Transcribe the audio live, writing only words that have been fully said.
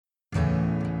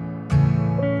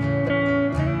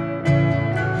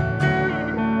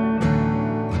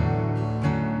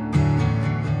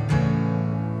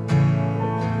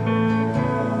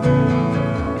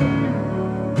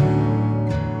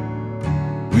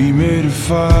We made a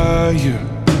fire,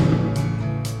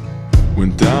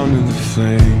 went down in the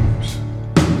flames.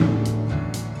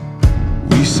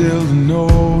 We sailed an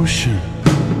ocean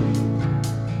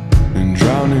and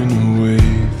drowned in a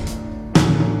wave.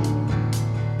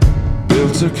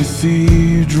 Built a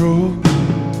cathedral,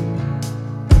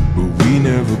 but we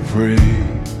never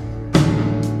prayed.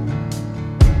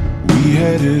 We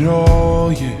had it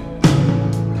all, yeah,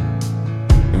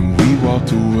 and we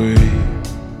walked away.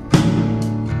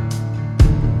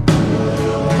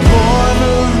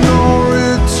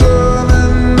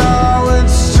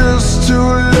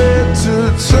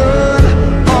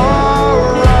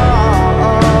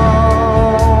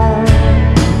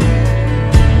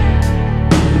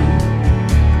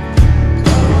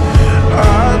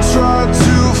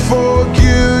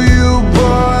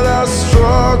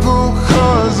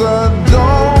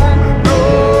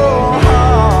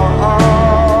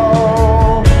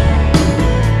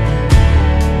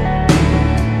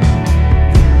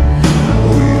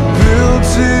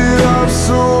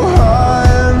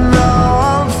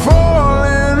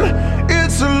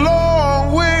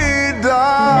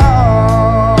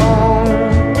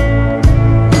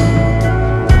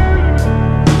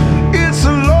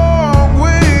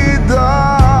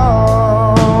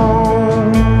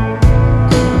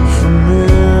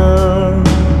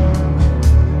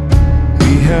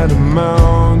 Had a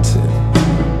mountain,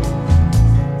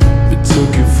 but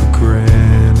took it for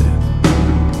granted.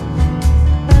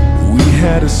 We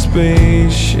had a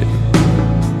spaceship,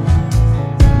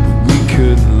 but we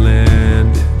couldn't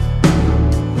land it.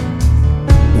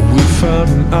 We found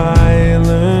an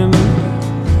island,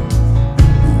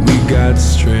 but we got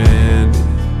stranded.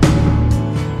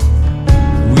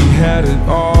 We had it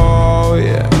all,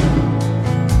 yeah.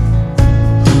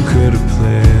 Who could have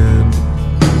planned it?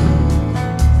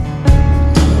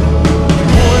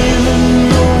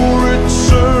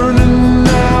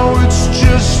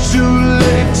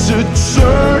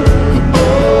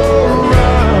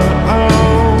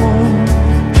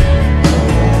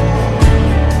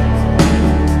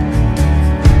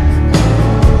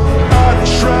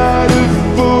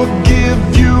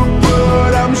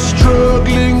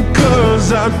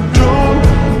 I don't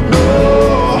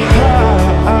know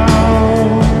how.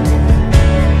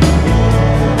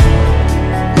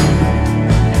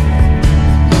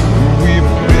 We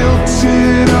built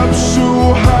it up so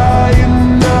high and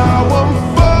now I'm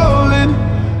falling.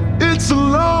 It's a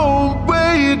long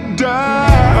way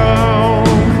down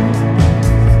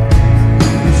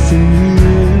from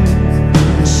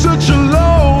here. Such a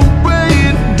long way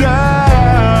down.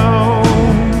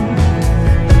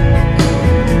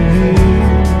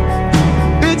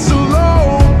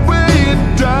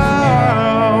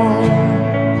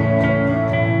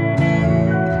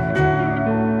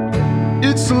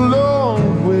 It's a